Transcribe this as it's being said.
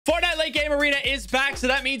Fortnite Late Game Arena is back, so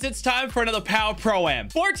that means it's time for another Power Pro-Am.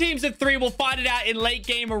 4 teams of 3 will fight it out in Late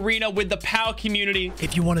Game Arena with the Power community.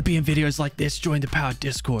 If you want to be in videos like this, join the Power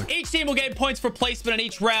Discord. Each team will gain points for placement in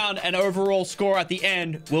each round, and overall score at the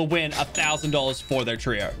end will win $1,000 for their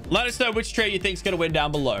trio. Let us know which trio you think is going to win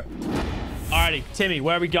down below. Alrighty, Timmy,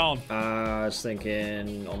 where are we going? I was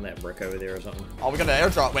thinking on that brick over there or something. Oh, we got an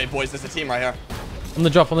airdrop. Wait, boys, there's a team right here. On the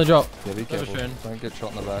drop, on the drop. Yeah, be careful. Don't get shot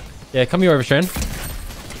in the back. Yeah, come here over, Shane.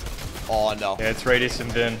 Oh, no. Yeah, it's Radius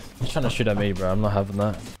and Vin. He's trying to shoot at me, bro. I'm not having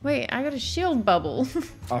that. Wait, I got a shield bubble.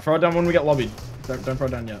 I'll throw it down when we get lobbied. Don't throw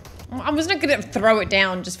it down yet. I was not gonna throw it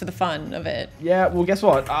down just for the fun of it. Yeah, well, guess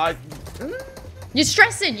what? You're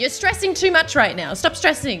stressing. You're stressing too much right now. Stop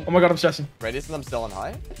stressing. Oh my god, I'm stressing. Radius and them still on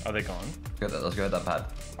high? Are they gone? Let's go with that pad.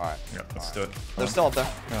 Alright. Yeah, let's do it. They're still up there.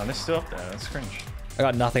 No, they're still up there. That's cringe. I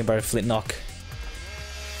got nothing, bro. Flint knock.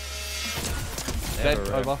 Dead,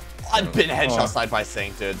 over. I've been headshot side by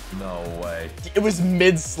Sync, dude. No way. It was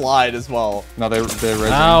mid-slide as well. No, they're rezzing.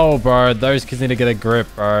 Ow, bro. Those kids need to get a grip,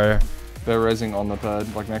 bro. They're rezzing on the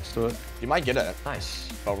pad, like next to it. You might get it. Nice.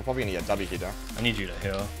 But we're probably gonna get a W here. I need you to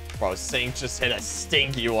heal. Bro, Sync just hit a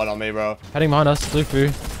stinky one on me, bro. Heading behind us. Lufu.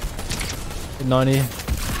 90.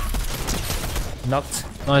 Knocked.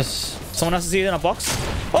 Nice. Someone else is here in a box.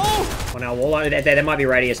 Oh! On our wall, there might be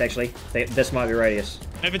Radius, actually. This might be Radius.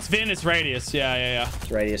 If it's Vin, it's Radius. Yeah.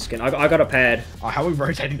 It's Radius skin. I got a pad. Oh, how are we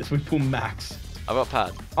rotating this? We pull max. I got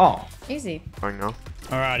pad. Oh. Easy. Going now.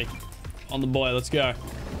 Alrighty. On the boy, let's go. I'm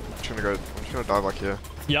just gonna dive like here.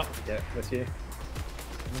 Yep. Yeah, with you.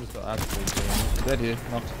 Dead here.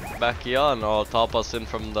 Knocked. Back here and I'll top us in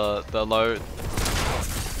from the low.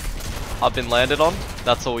 I've been landed on.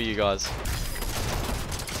 That's all you guys.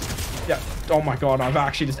 Yeah. Oh my god, I've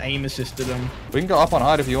actually just aim assisted him. We can go up on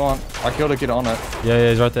height if you want. I killed a kid on it. Yeah,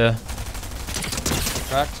 he's right there.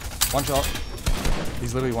 Cracked. One shot.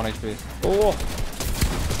 He's literally 1 HP. Oh,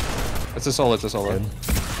 It's a solo. It's a solo.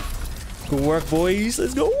 good work, boys.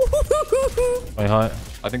 Let's go. Way high.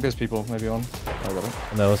 I think there's people maybe on. I got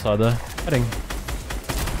it. On the other side there. Heading.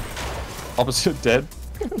 Opposite dead.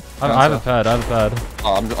 I have a pad. I have a pad.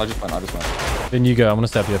 Oh, I just went. Then you go. I'm gonna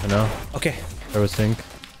step here for now. Okay. There was Sync.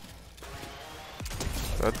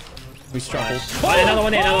 Dead. We struggled. Oh, another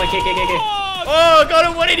one there, another one. Kick. Oh, got a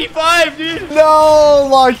 185, dude. No,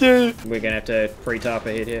 Lucky! We're gonna have to pre-tarp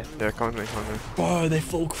ahead here. Yeah, come to me. Bro, they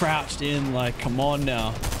full crouched in. Like, come on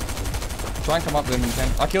now. Try and come up then when you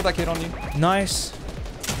can. I killed that kid on you. Nice.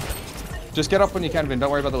 Just get up when you can, Vin.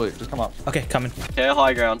 Don't worry about the loot. Just come up. Okay, coming. Okay,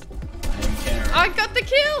 high ground. I got the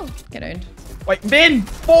kill. Get owned. Wait, Vin!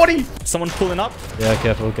 40! Someone pulling up. Yeah,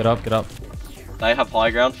 careful. Get up. Get up. They have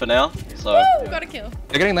high ground for now. So. Woo! Got a kill.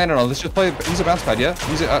 They're getting landed on. Let's just play. Use a bounce pad, yeah?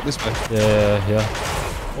 Use it this way.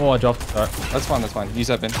 Yeah. Oh, I dropped. Alright. That's fine. Use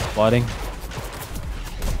that, Vin. Sliding.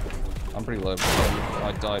 I'm pretty low.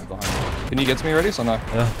 I died behind you. Can you get to me already? So no.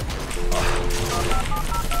 Yeah.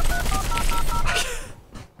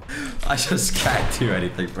 I just can't do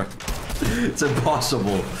anything, bro. It's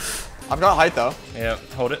impossible. I've got height, though. Yeah,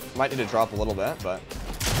 hold it. Might need to drop a little bit, but...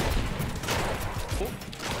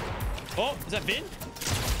 Oh, is that Vin?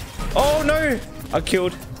 Oh no! I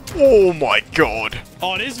killed. Oh my god.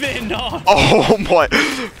 Oh, it is Vin. No. Oh my.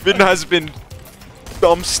 Vin has been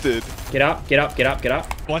dumpstered. Get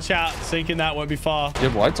up. Watch out. Sinking that won't be far. You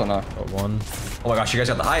have whites or no? Got one. Oh my gosh, you guys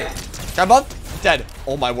got the height. Got him up. Dead.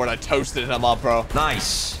 Oh my word, I toasted him up, bro.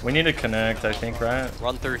 Nice. We need to connect, I think, right?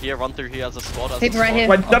 Run through here as a squad. People right here.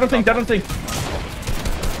 Wait, don't think.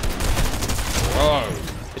 Oh.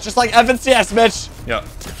 It's just like FNCS, Mitch. Yeah.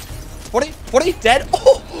 40, dead.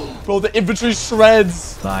 Oh, bro, the infantry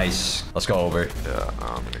shreds. Nice. Let's go over. Yeah,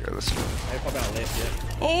 I'm gonna go this way.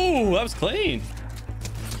 Oh, that was clean.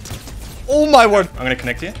 Oh my word. I'm gonna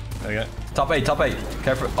connect here. There we go. Top 8.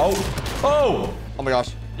 Careful. Oh. Oh my gosh.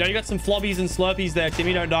 Yo, you got some flobbies and slurpees there,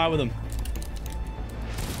 Timmy. Don't die with them.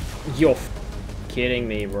 You're kidding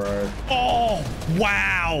me, bro. Oh,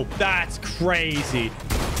 wow. That's crazy.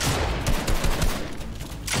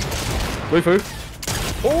 Lufu.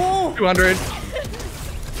 Oh, 200.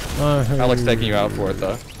 Oh, Alex taking you out for it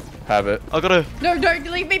though. Have it. I gotta. No, don't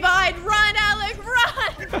leave me behind. Run, Alec,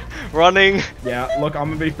 run. Running. Yeah, look, I'm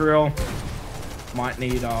gonna be for real. Might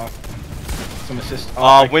need some assist.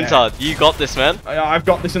 Ah, okay. Winter, you got this, man. Yeah, I've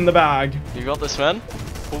got this in the bag. You got this, man.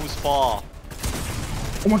 Pulls far.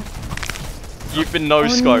 Oh my. You've been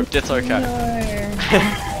no-scoped. It's okay.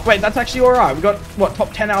 No. Wait, that's actually alright. We got, what,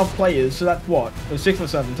 top 10 out players, so that's what? There's 6 or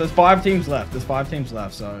 7. So there's 5 teams left.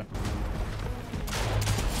 So.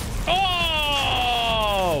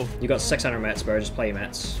 Oh! You got 600 mats, bro. Just play your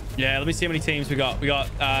mats. Yeah, let me see how many teams we got. We got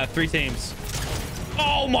 3 teams.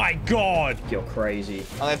 Oh my god. You're crazy.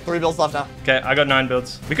 I have 3 builds left now. Okay, I got 9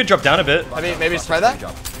 builds. We could drop down a bit. Maybe spray that?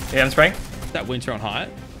 Yeah, I'm spraying. That winter on height.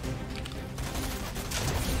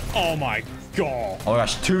 Oh my god. Oh my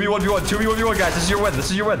gosh, 2v1v1, guys. This is your win.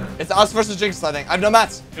 This is your win. It's us versus Jinx, I think. I have no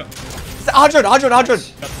mats. Yeah. It's 100. Yeah,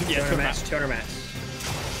 200 match, 200 match.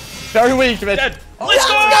 Very weak, Mitch. Dead. Let's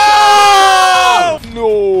go!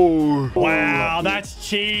 No. Wow, that's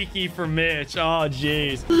cheeky for Mitch. Oh,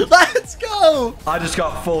 jeez. Let's go. I just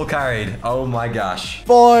got full carried. Oh my gosh.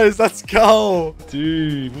 Boys, let's go.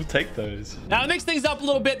 Dude, we'll take those. Now, to mix things up a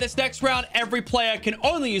little bit, this next round, every player can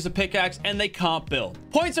only use a pickaxe and they can't build.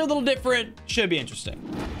 Points are a little different. Should be interesting.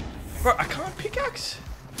 Bro, I can't pickaxe.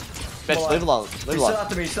 Mitch, leave alone. Leave Still alone.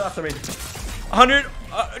 after me, still after me.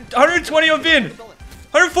 120 on Vin.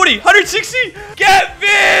 140, 160. Get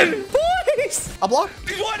Vin. Boys! A block.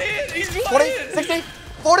 He's one hit. He's one 20, hit. 60,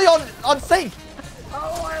 40 on Sync.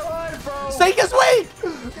 Oh my life, bro. Sync is weak.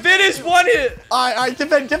 Vin is one hit. Alright,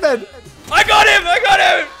 give in. I got him.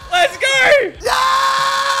 Let's go.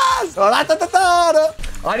 Yes!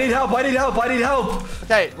 I need help.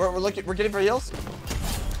 Okay, we're getting for heals.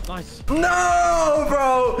 Nice. No,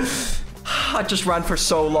 bro. I just ran for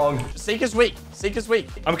so long. Sync is weak.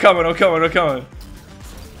 I'm coming.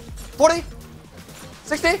 40,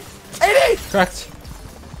 60, 80. Cracked.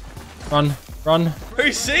 Run.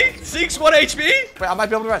 Who's Sink? Sink's 1 HP. Wait, I might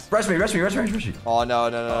be able to rest. Rest me. Oh, no.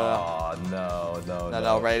 Oh,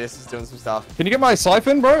 no. Radius is doing some stuff. Can you get my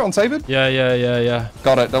siphon, bro, on Sabin? Yeah.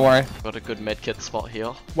 Got it, don't worry. Got a good medkit spot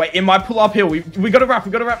here. Wait, in my pull-up hill, we gotta wrap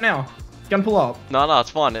now. Gonna pull up. No, it's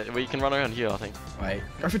fine. We can run around here, I think. Wait,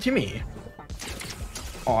 go for Timmy.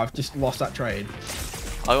 Oh, I've just lost that trade.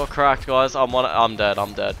 I got cracked, guys. I'm dead.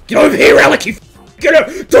 Get over here, Alec, you get up!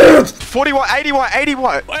 40 watt, 80 watt, 80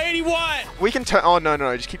 watt. 80 watt. We can turn. Oh,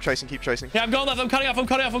 no. Just keep chasing. Yeah, I'm going left. I'm cutting off.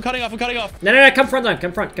 No, come front line.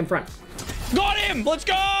 Come front. Got him. Let's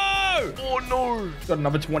go. Oh, no. Got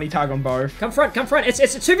another 20 tag on both. Come front. It's a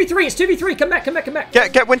 2v3. It's 2v3. Come back.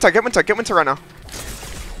 Get winter right now.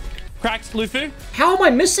 Cracked, Lufu. How am I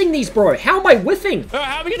missing these, bro? How am I whiffing?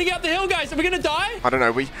 How are we gonna get up the hill, guys? Are we gonna die? I don't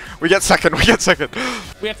know. We get second.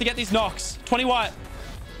 We have to get these knocks. 20 watt.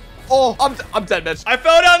 Oh, I'm dead, Mitch. I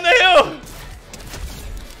fell down the hill.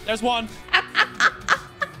 There's one.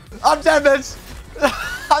 I'm dead, Mitch.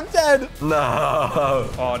 I'm dead. No.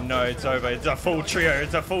 Oh no, it's over. It's a full trio.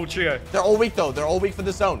 They're all weak, though. They're all weak for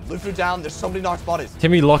the zone. Lufu down. There's so many knocked bodies.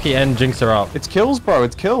 Timmy, Lockie, and Jinx are up. It's kills, bro.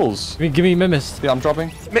 It's kills. Give me Mimist. Yeah, I'm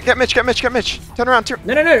dropping. Get Mitch. Turn around.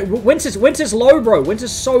 No. Winter's low, bro.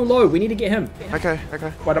 Winter's so low. We need to get him. Okay.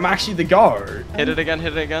 But I'm actually the go. Hit it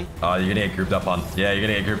again. Oh, you're gonna get grouped up on. Yeah, you're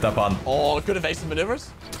gonna get grouped up on. Oh, good evasive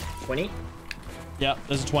maneuvers. 20. Yep,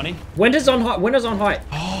 there's a 20. Winter's on height.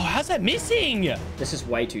 Oh, how's that missing? This is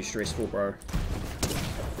way too stressful, bro.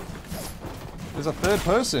 There's a third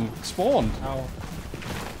person spawned. Oh.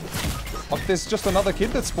 Oh, there's just another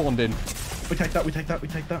kid that spawned in. We take that.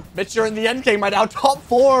 Mitch, you're in the end game right now. Top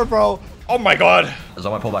 4, bro. Oh my god. As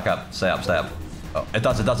long as I pull back up. Stay up. Oh, it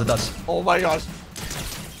does. Oh my gosh.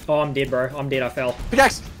 Oh, I'm dead, bro. I fell.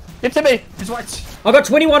 Pickaxe. Get Timmy. He's white. I got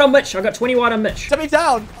 21 on Mitch. Timmy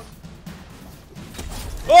down.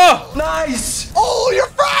 Oh, nice. Oh, you're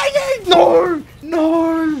fragging.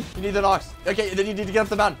 No. You need the knocks. Okay, then you need to get up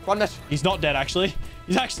the man. Run, Mitch. He's not dead, actually.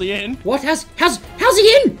 He's actually in. What? How's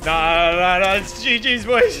he in? No, it's GG's,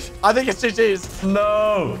 boys. I think it's GG's.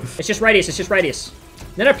 No. It's just radius.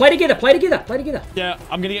 No, play together. Yeah,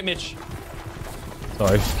 I'm gonna get Mitch.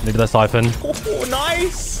 Sorry, needed that siphon. Oh,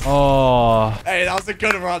 nice. Oh. Hey, that was a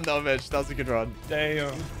good run, though, Mitch. That was a good run.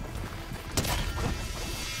 Damn.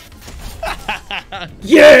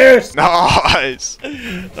 Yes! Nice.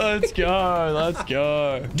 Let's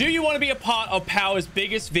go. Do you want to be a part of Power's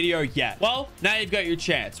biggest video yet? Well, now you've got your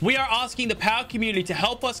chance. We are asking the Power community to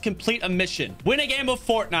help us complete a mission. Win a game of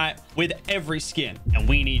Fortnite with every skin, and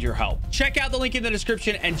we need your help. Check out the link in the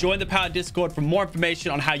description and join the Power Discord for more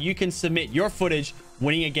information on how you can submit your footage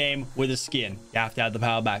winning a game with a skin. You have to have the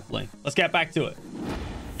Power back link. Let's get back to it.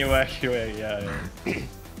 You work, yeah.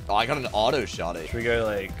 Oh, I got an auto shot. Should we go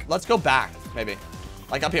like... Let's go back, maybe.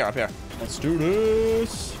 Like up here. Let's do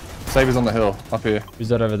this. Saber's on the hill, up here. Who's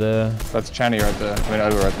that over there? That's Channy right there. I mean,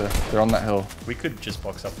 over right there. They're on that hill. We could just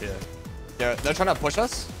box up here. They're trying to push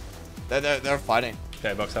us. They're fighting.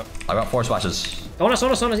 Okay, box up. I got 4 splashes. On us.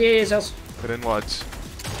 Yeah, cells. Get in woods.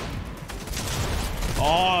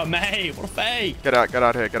 Oh, mate, what a fake. Get out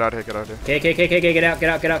here. Okay, get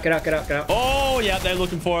out. Oh, yeah, they're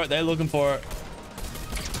looking for it.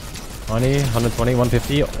 20, 120,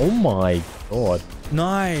 150. Oh my god.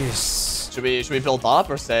 Nice. Should we build up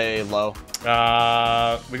or stay low?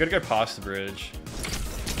 We gotta go past the bridge.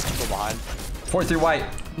 behind. 43 white.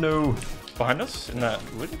 No. Behind us in that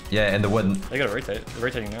wood. Yeah, in the wood. They gotta rotate. They're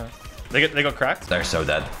rotating now. They got cracked. They're so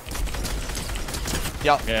dead.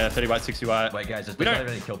 Yep. Yeah, 30 white, 60 white. Wait, guys, We we don't don't-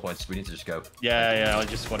 have any kill points. We need to just go. Yeah.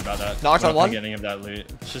 Just what about that? Knocked We're on not one. gonna get any of that loot.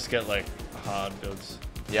 Let's just get like hard builds.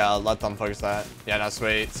 Yeah, let them focus that. Yeah, no,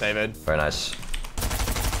 sweet. Save it. Very nice.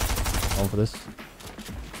 On for this.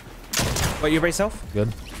 Wait, you by yourself?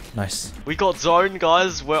 Good. Nice. We got zone,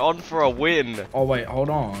 guys. We're on for a win. Oh wait, hold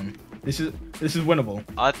on. This is winnable.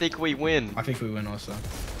 I think we win. I think we win also.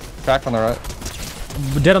 Crack on the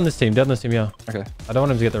right. Dead on this team, yeah. Okay. I don't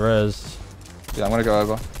want him to get the res. Yeah, I'm gonna go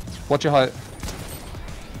over. Watch your height.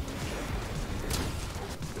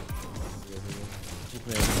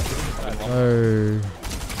 Oh.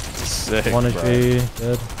 Sick, 1 bro. HP,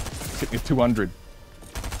 dead. Hit me 200.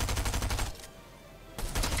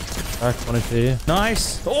 Crack, 1 HP.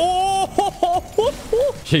 Nice. Oh!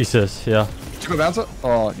 Jesus, yeah. Did you go bounce it?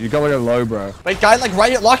 Oh, you gotta go low, bro. Wait, guy, like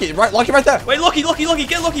right here. Lockie right there. Wait, Lucky,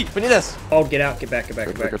 get Lucky. We need this. Hold, get out, get back, get back,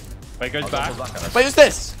 get back. Wait, goes back. Wait, who's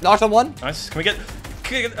this? Knocked on one. Nice. Can we get?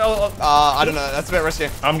 I don't know. That's a bit risky.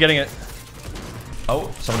 I'm getting it.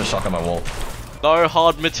 Oh, someone just shot on my wall. No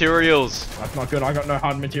hard materials. That's not good. I got no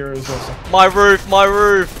hard materials also. My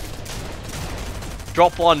roof.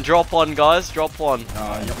 Drop one, guys. Drop one.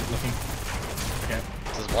 Yep, looking. Okay.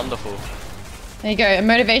 This is wonderful. There you go. A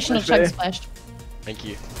motivational Where's chug there? splash. Thank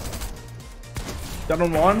you. Down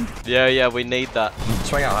on one. Yeah, we need that.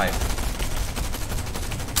 Swing out high.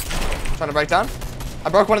 Trying to break down. I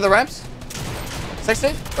broke one of the ramps.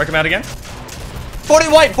 60. Break him out again. 40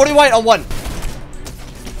 white on one.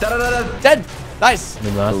 Dead. Nice. I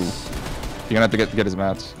mean, that's... You're gonna have to get his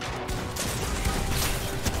mats.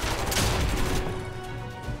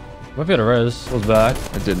 Might be able to res. Was back.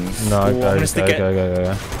 It didn't. No, I'm go. gonna stick it.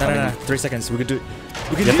 Go. No. 3 seconds. We can do.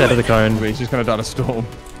 We can Get do that to it. the cone. He's just gonna die to storm.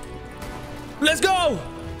 Let's go.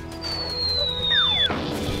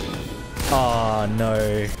 Oh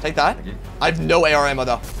no. Take that. I have no AR ammo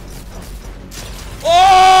though.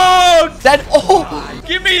 Oh! Dead. Oh!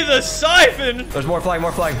 Give me the siphon. There's more flying.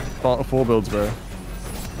 4 builds, bro.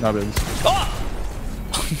 No builds. Oh!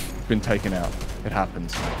 Been taken out. It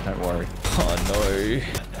happens. Don't worry. Oh no.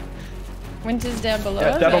 Winter's down below.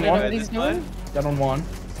 Yeah, I dead don't on know one. what he's doing. Dead on one.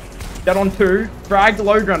 Dead on two. Fragged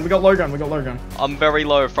low gun. We got low gun. I'm very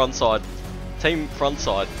low front side. Team front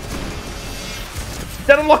side.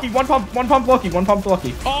 Dead on Lucky. One pump Lucky.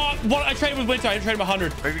 Oh, what? I traded with Winter. I traded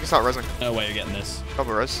 100. Maybe we can start resing. No way you're getting this.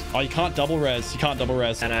 Double res. Oh, you can't double res.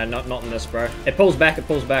 No, not in this, bro. It pulls back.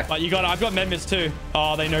 But you got it. I've got med miss too.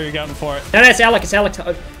 Oh, they know you're going for it. No, it's Alex.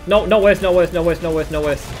 No, not worth.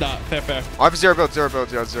 Nah, fair. I have 0 build.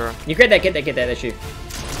 Yeah, 0. You get that issue.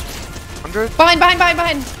 100.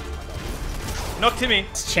 Behind. Knock Timmy.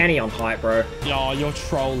 It's Channy on height, bro. Yo, you're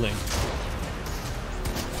trolling.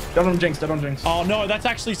 Dead on Jinx. Oh no, that's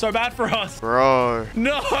actually so bad for us. Bro.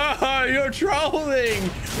 No, you're trolling.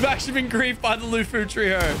 We've actually been griefed by the Lufu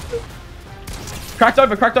trio. Cracked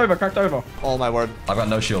over. Oh my word. I've got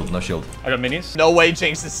no shield. I got minis. No way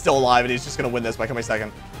Jinx is still alive and he's just gonna win this by coming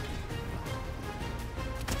second.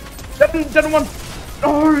 Dead on one.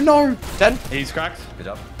 Oh no. Dead. He's cracked. Good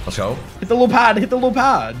job. Let's go. Hit the little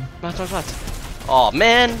pad. Mats. Oh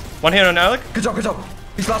man. One hand on Alec. Good job.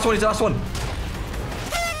 He's the last one.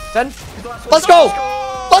 Dead. Let's go.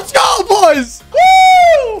 Let's go, boys.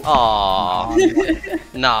 Woo! Aw.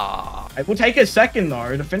 Nah. It will take a second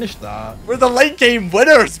though to finish that. We're the late game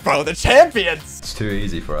winners, bro. The champions. It's too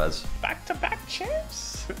easy for us. Back-to-back champs.